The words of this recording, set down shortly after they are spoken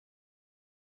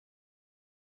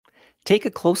Take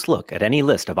a close look at any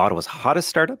list of Ottawa's hottest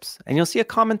startups, and you'll see a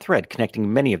common thread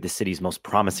connecting many of the city's most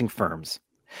promising firms.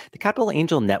 The Capital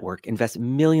Angel Network invests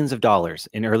millions of dollars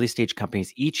in early stage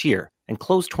companies each year and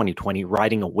closed 2020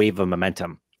 riding a wave of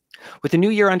momentum. With the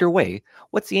new year underway,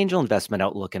 what's the angel investment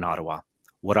outlook in Ottawa?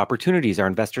 What opportunities are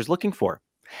investors looking for?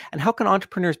 And how can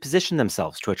entrepreneurs position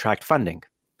themselves to attract funding?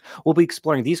 We'll be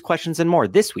exploring these questions and more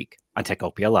this week on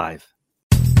Techopia Live.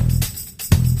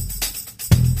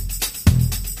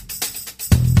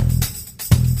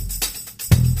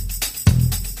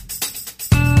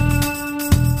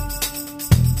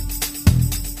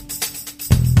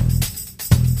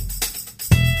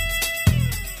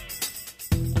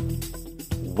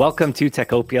 Welcome to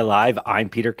Techopia Live. I'm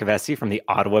Peter Kovesi from the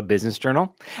Ottawa Business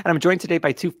Journal, and I'm joined today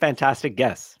by two fantastic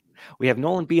guests. We have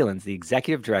Nolan Beelens, the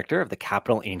Executive Director of the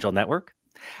Capital Angel Network,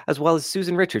 as well as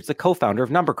Susan Richards, the co-founder of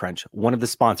Number Crunch, one of the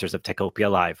sponsors of Techopia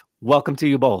Live. Welcome to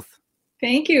you both.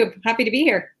 Thank you. Happy to be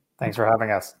here. Thanks for having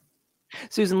us.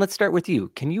 Susan, let's start with you.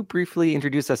 Can you briefly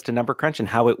introduce us to Number Crunch and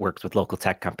how it works with local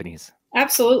tech companies?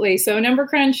 Absolutely. So Number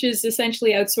Crunch is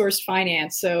essentially outsourced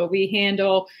finance. So we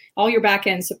handle all your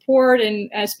back-end support. And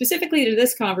specifically to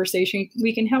this conversation,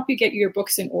 we can help you get your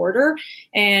books in order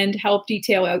and help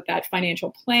detail out that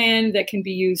financial plan that can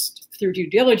be used through due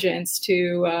diligence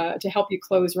to help you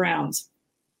close rounds.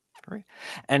 Great.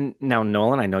 And now,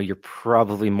 Nolan, I know you're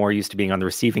probably more used to being on the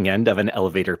receiving end of an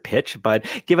elevator pitch, but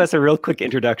give us a real quick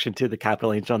introduction to the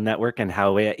Capital Angel Network and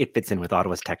how it fits in with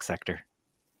Ottawa's tech sector.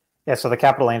 Yeah, so the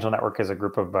Capital Angel Network is a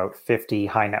group of about 50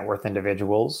 high net worth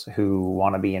individuals who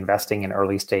want to be investing in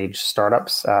early stage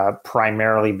startups,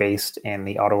 primarily based in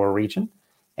the Ottawa region.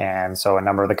 And so a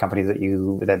number of the companies that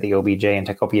the OBJ and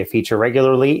Techopia feature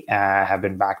regularly have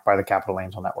been backed by the Capital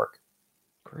Angel Network.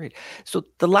 Great. So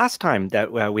the last time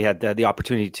that we had the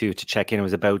opportunity to check in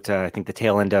was about, I think, the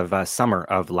tail end of summer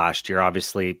of last year.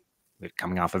 Obviously, we're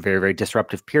coming off a very, very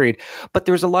disruptive period, but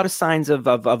there was a lot of signs of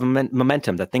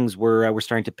momentum that things were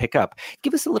starting to pick up.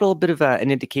 Give us a little bit of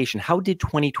an indication. How did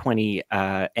 2020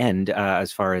 end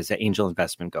as far as angel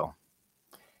investment go?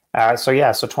 So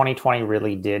 2020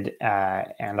 really did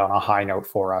end on a high note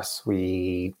for us.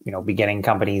 We, beginning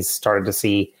companies started to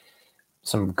see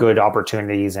some good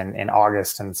opportunities in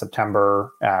August and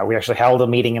September. We actually held a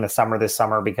meeting in the this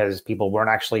summer because people weren't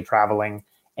actually traveling.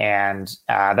 And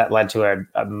that led to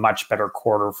a much better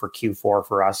quarter for Q4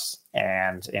 for us.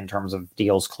 And in terms of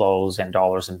deals closed and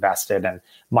dollars invested and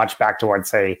much back to, I'd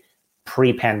say,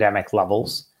 pre-pandemic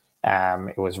levels.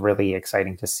 It was really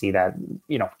exciting to see that,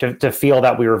 to feel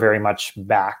that we were very much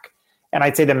back. And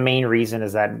I'd say the main reason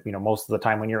is that, most of the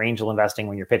time when you're angel investing,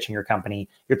 when you're pitching your company,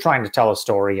 you're trying to tell a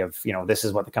story of, this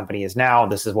is what the company is now.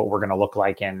 This is what we're going to look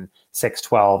like in 6,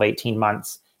 12, 18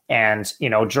 months. And,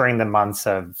 during the months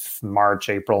of March,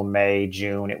 April, May,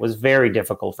 June, it was very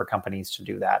difficult for companies to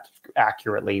do that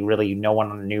accurately. Really, no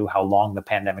one knew how long the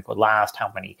pandemic would last,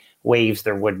 how many waves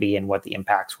there would be, and what the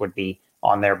impacts would be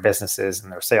on their businesses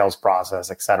and their sales process,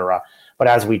 et cetera. But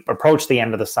as we approached the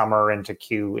end of the summer into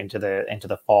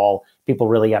the fall, people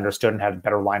really understood and had a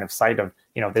better line of sight of,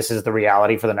 this is the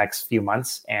reality for the next few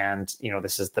months. And,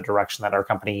 this is the direction that our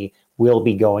company will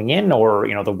be going in, or,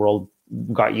 the world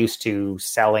got used to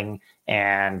selling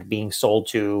and being sold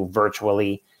to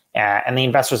virtually. And the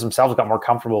investors themselves got more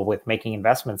comfortable with making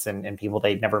investments in people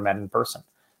they'd never met in person.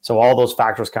 So all those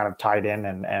factors kind of tied in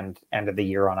and ended the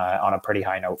year on a pretty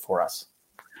high note for us.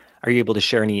 Are you able to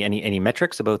share any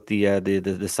metrics about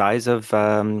the size of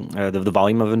the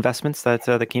volume of investments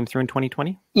that came through in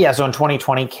 2020? Yeah, so in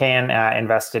 2020, CAN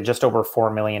invested just over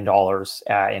 $4 million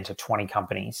into 20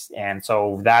 companies. And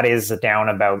so that is down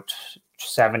about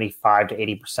 75 to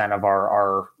 80% of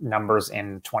our numbers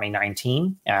in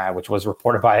 2019, which was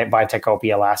reported by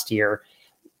Techopia last year.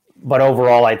 But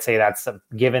overall, I'd say that's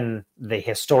given the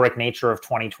historic nature of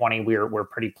 2020, we're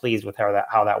pretty pleased with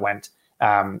how that went.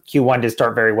 Q1 did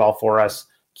start very well for us.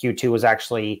 Q2 was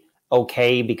actually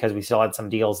okay because we still had some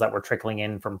deals that were trickling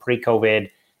in from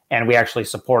pre-COVID. And we actually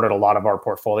supported a lot of our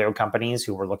portfolio companies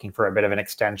who were looking for a bit of an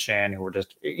extension, who were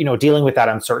just, dealing with that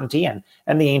uncertainty. And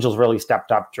the angels really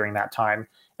stepped up during that time.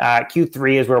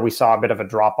 Q3 is where we saw a bit of a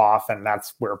drop off. And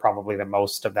that's where probably the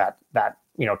most of that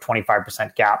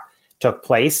 25% gap took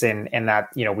place. And that,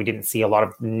 we didn't see a lot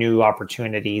of new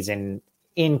opportunities in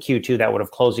Q2 that would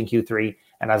have closed in Q3.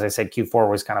 And as I said, Q4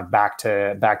 was kind of back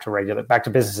to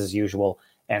business as usual.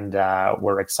 And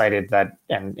we're excited that,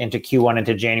 and into Q1,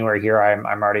 into January here,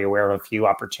 I'm already aware of a few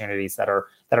opportunities that are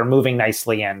moving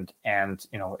nicely, and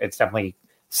it's definitely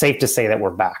safe to say that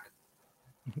we're back.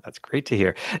 That's great to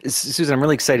hear. Susan, I'm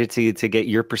really excited to get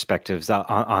your perspectives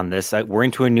on this. We're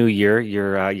into a new year.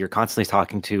 You're constantly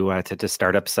talking to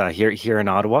startups here in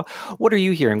Ottawa. What are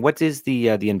you hearing? What is the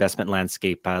investment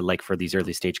landscape like for these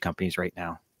early stage companies right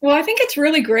now? Well, I think it's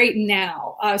really great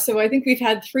now. So I think we've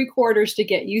had 3 quarters to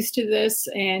get used to this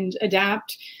and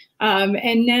adapt.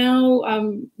 And now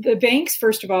the banks,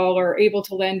 first of all, are able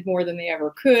to lend more than they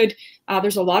ever could.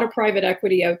 There's a lot of private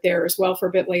equity out there as well for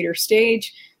a bit later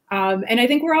stage. And I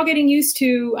think we're all getting used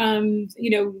to,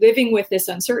 living with this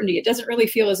uncertainty. It doesn't really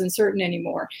feel as uncertain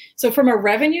anymore. So from a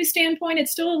revenue standpoint,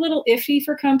 it's still a little iffy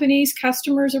for companies.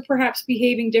 Customers are perhaps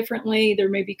behaving differently. There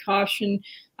may be caution,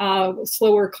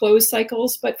 slower close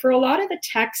cycles. But for a lot of the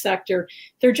tech sector,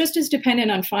 they're just as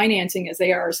dependent on financing as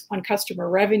they are on customer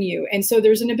revenue. And so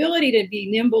there's an ability to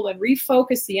be nimble and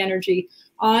refocus the energy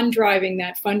on driving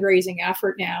that fundraising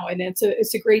effort now. And it's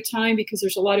a great time because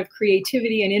there's a lot of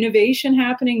creativity and innovation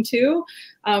happening too.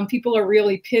 People are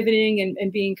really pivoting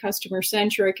and being customer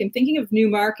centric and thinking of new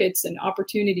markets and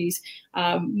opportunities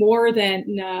more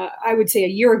than I would say a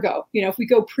year ago. If we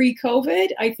go pre-COVID,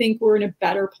 I think we're in a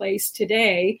better place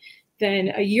today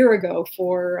than a year ago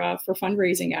for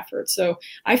fundraising efforts. So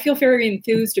I feel very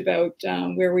enthused about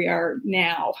where we are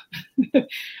now.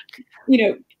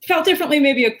 Felt differently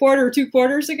maybe a quarter or 2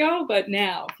 quarters ago, but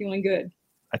now feeling good.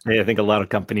 I think a lot of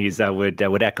companies would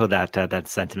echo that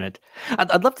sentiment.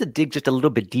 I'd love to dig just a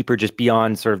little bit deeper, just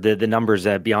beyond sort of the numbers,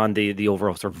 beyond the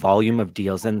overall sort of volume of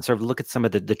deals, and sort of look at some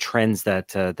of the trends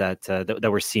that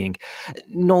we're seeing.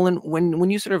 Nolan, when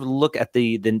you sort of look at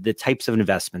the types of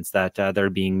investments that are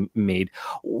being made,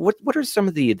 what are some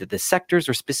of the sectors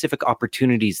or specific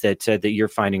opportunities that you're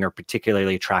finding are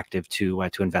particularly attractive to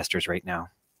investors right now?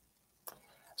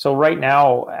 So right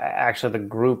now, actually, the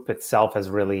group itself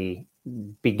has really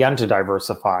begun to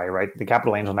diversify, right? The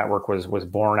Capital Angel Network was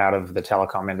born out of the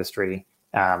telecom industry.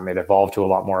 It evolved to a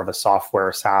lot more of a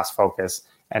software SaaS focus.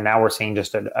 And now we're seeing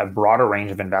just a broader range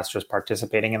of investors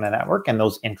participating in the network, and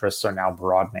those interests are now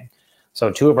broadening.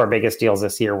 So 2 of our biggest deals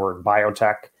this year were in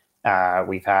biotech.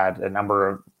 We've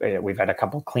had a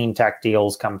couple clean tech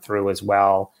deals come through as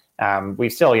well. We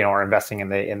still, are investing in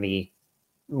the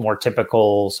more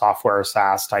typical software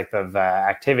SaaS type of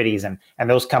activities, and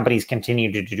those companies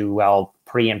continue to do well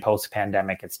pre and post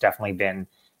pandemic. It's definitely been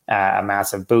a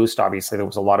massive boost. Obviously, there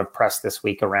was a lot of press this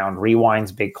week around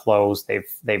Rewind's big close.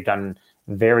 They've done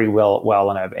very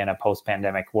well in a post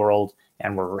pandemic world,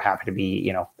 and we're happy to be.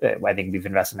 I think we've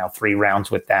invested now 3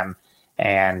 rounds with them,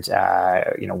 and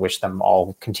wish them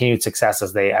all continued success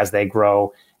as they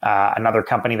grow. Another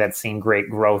company that's seen great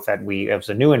growth it was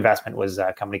a new investment, was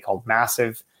a company called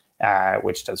Massive,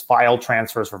 which does file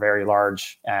transfers for very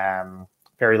large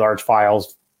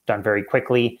files done very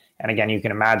quickly. And again, you can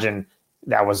imagine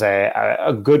that was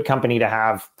a good company to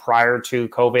have prior to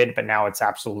COVID, but now it's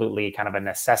absolutely kind of a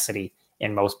necessity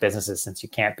in most businesses, since you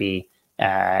can't be,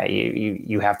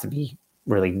 you have to be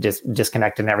really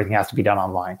disconnected and everything has to be done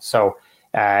online. So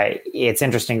it's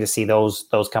interesting to see those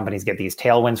companies get these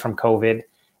tailwinds from COVID.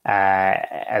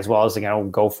 As well as,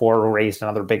 Go4 raised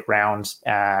another big round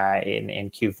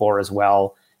in Q4 as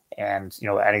well. And,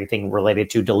 anything related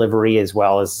to delivery as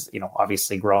well as,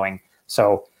 obviously growing.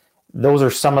 So those are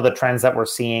some of the trends that we're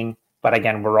seeing. But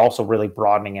again, we're also really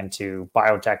broadening into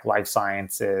biotech, life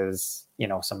sciences,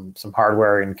 some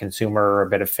hardware and consumer, a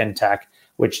bit of fintech,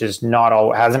 which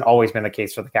hasn't always been the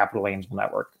case for the Capital Angel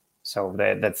Network. So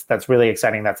that's really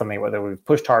exciting. That's something that we've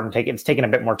pushed hard and it's taken a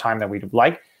bit more time than we'd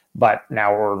like. But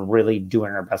now we're really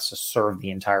doing our best to serve the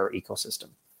entire ecosystem.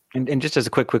 And just as a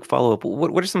quick follow-up,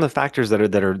 what are some of the factors that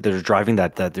are driving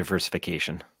that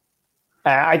diversification?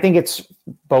 I think it's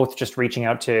both just reaching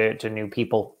out to new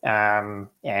people, and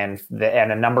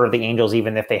a number of the angels,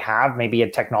 even if they have maybe a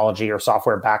technology or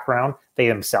software background, they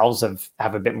themselves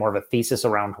have a bit more of a thesis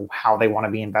around how they want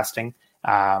to be investing.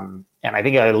 And I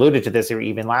think I alluded to this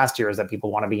even last year, is that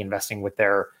people want to be investing with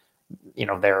their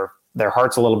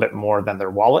hearts a little bit more than their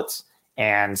wallets,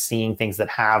 and seeing things that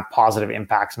have positive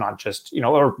impacts, not just,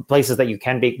 or places that you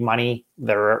can make money.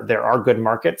 There are good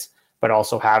markets, but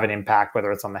also have an impact,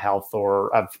 whether it's on the health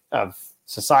or of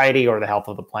society or the health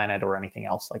of the planet or anything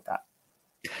else like that.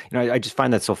 I just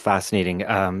find that so fascinating.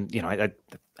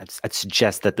 I'd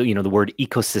suggest that the word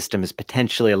ecosystem is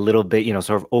potentially a little bit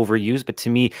sort of overused, but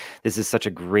to me, this is such a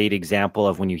great example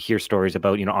of when you hear stories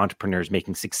about entrepreneurs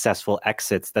making successful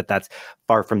exits, that's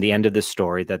far from the end of the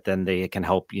story. That then they can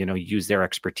help use their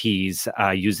expertise,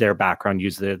 use their background,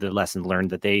 use the lessons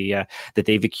learned that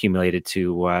they've accumulated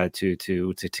to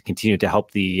continue to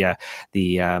help the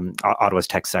Ottawa's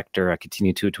tech sector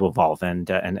continue to evolve and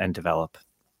develop.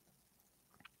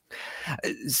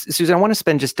 Susan, I want to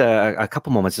spend just a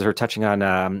couple moments sort of touching on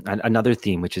another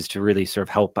theme, which is to really sort of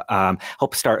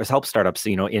help startups,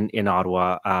 in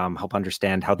Ottawa, help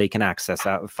understand how they can access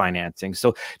financing.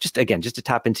 So, just to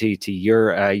tap into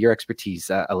your expertise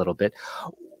a little bit.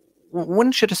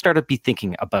 When should a startup be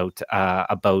thinking about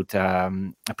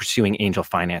pursuing angel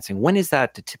financing? When is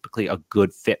that typically a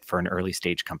good fit for an early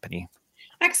stage company?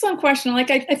 Excellent question. I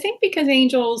think because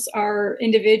angels are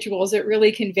individuals, it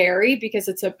really can vary because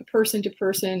it's a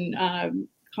person-to-person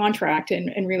contract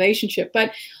and relationship.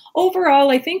 But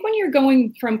overall, I think when you're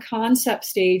going from concept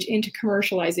stage into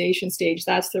commercialization stage,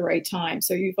 that's the right time.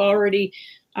 So you've already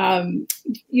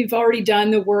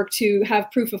done the work to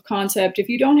have proof of concept. If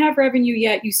you don't have revenue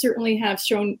yet, you certainly have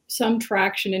shown some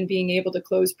traction in being able to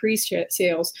close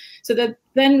pre-sales. So that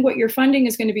then what your funding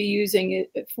is going to be used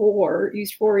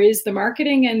for is the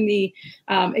marketing and the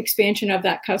expansion of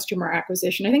that customer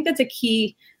acquisition. I think that's a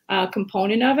key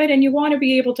component of it. And you want to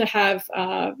be able to have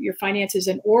your finances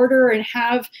in order and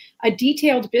have a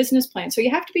detailed business plan. So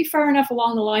you have to be far enough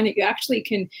along the line that you actually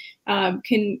can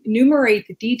enumerate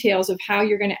the details of how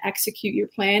you're going to execute your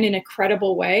plan in a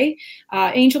credible way.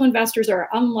 Angel investors are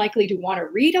unlikely to want to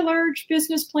read a large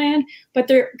business plan, but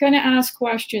they're going to ask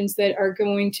questions that are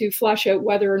going to flush out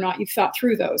whether or not you've thought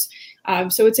through those.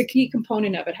 So it's a key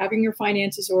component of it, having your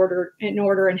finances in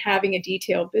order and having a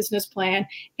detailed business plan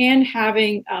and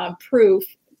having proof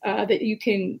that you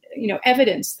can,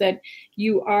 evidence that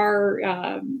you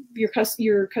are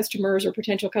your customers or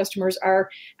potential customers are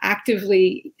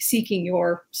actively seeking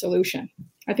your solution.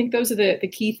 I think those are the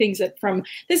key things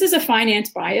this is a finance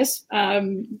bias.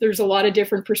 There's a lot of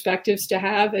different perspectives to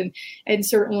have, and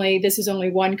certainly this is only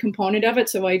one component of it.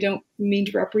 So I don't mean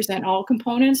to represent all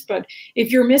components, but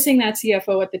if you're missing that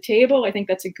CFO at the table, I think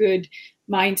that's a good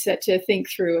mindset to think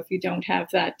through if you don't have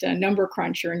that number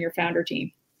cruncher in your founder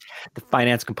team. The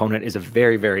finance component is a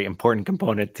very, very important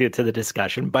component to the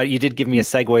discussion, but you did give me a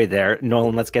segue there.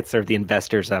 Nolan, let's get sort of the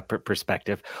investor's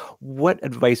perspective. What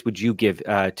advice would you give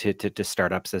to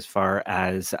startups as far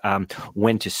as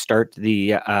when to start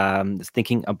the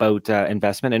thinking about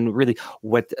investment, and really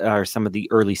what are some of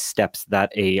the early steps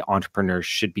that a entrepreneur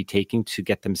should be taking to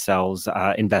get themselves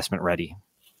investment ready?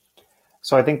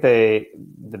 So I think the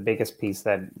biggest piece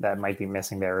that might be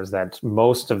missing there is that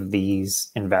most of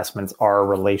these investments are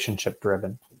relationship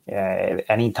driven.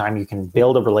 Anytime you can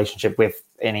build a relationship with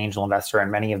an angel investor,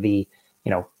 and many of the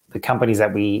companies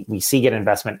that we see get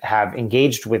investment have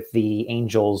engaged with the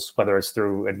angels, whether it's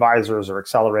through advisors or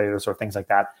accelerators or things like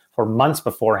that, for months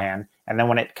beforehand. And then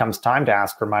when it comes time to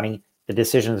ask for money, the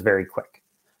decision is very quick.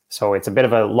 So it's a bit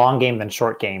of a long game than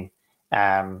short game.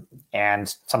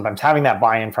 And sometimes having that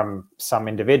buy-in from some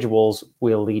individuals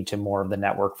will lead to more of the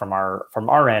network from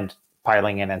our end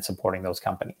piling in and supporting those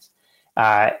companies.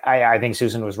 I think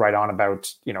Susan was right on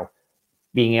about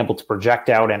being able to project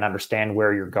out and understand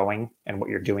where you're going and what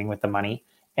you're doing with the money.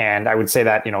 And I would say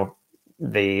that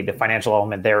the financial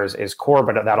element there is core,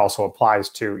 but that also applies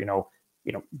to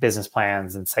business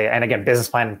plans and again, business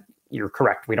plan. You're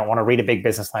correct. We don't want to read a big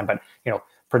business plan, but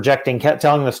projecting,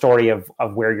 telling the story of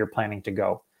where you're planning to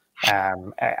go.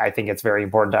 I think it's very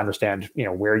important to understand,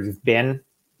 where you've been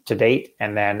to date,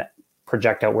 and then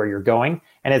project out where you're going.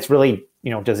 And it's really,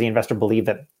 does the investor believe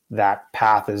that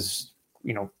path is,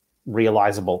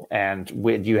 realizable? And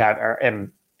would you have,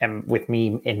 and with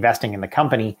me investing in the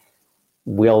company,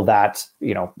 will that,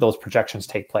 those projections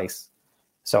take place?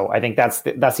 So I think that's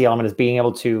the element, is being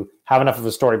able to have enough of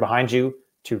a story behind you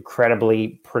to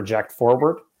credibly project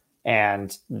forward.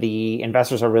 And the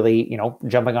investors are really,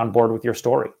 jumping on board with your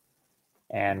story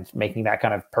and making that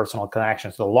kind of personal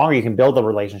connection. So the longer you can build the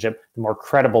relationship, the more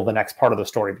credible the next part of the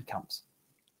story becomes.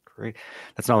 Great.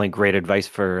 That's not only great advice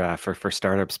for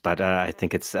startups, but I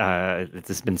think this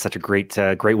has been such a great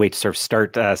way to sort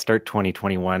of start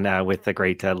 2021 with a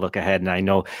great look ahead. And I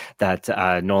know that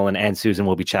Nolan and Susan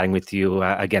will be chatting with you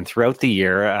again throughout the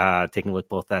year, taking a look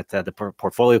both at the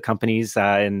portfolio companies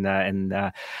and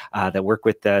that work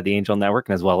with the Angel Network,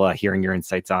 and as well hearing your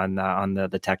insights on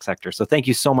the tech sector. So thank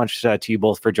you so much to you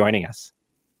both for joining us.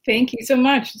 Thank you so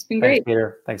much. It's been great. Thanks,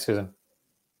 Peter. Thanks, Susan.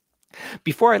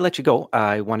 Before I let you go,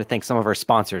 I want to thank some of our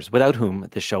sponsors, without whom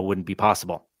the show wouldn't be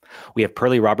possible. We have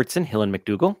Pearlie Robertson, Hill &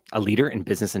 McDougall, a leader in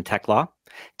business and tech law;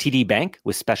 TD Bank,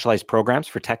 with specialized programs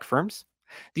for tech firms;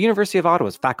 the University of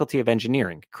Ottawa's Faculty of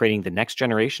Engineering, creating the next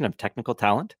generation of technical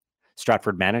talent;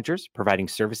 Stratford Managers, providing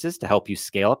services to help you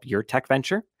scale up your tech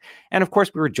venture; and of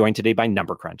course, we were joined today by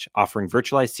Number Crunch, offering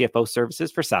virtualized CFO services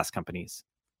for SaaS companies.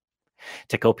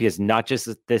 Techopia is not just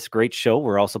this great show.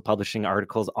 We're also publishing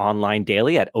articles online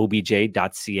daily at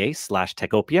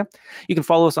obj.ca/Techopia. You can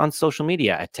follow us on social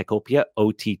media at Techopia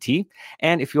OTT.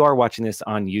 And if you are watching this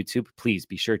on YouTube, please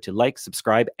be sure to like,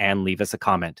 subscribe, and leave us a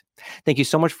comment. Thank you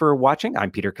so much for watching.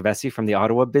 I'm Peter Kovesi from the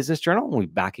Ottawa Business Journal. We'll be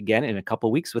back again in a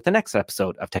couple weeks with the next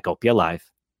episode of Techopia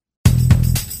Live.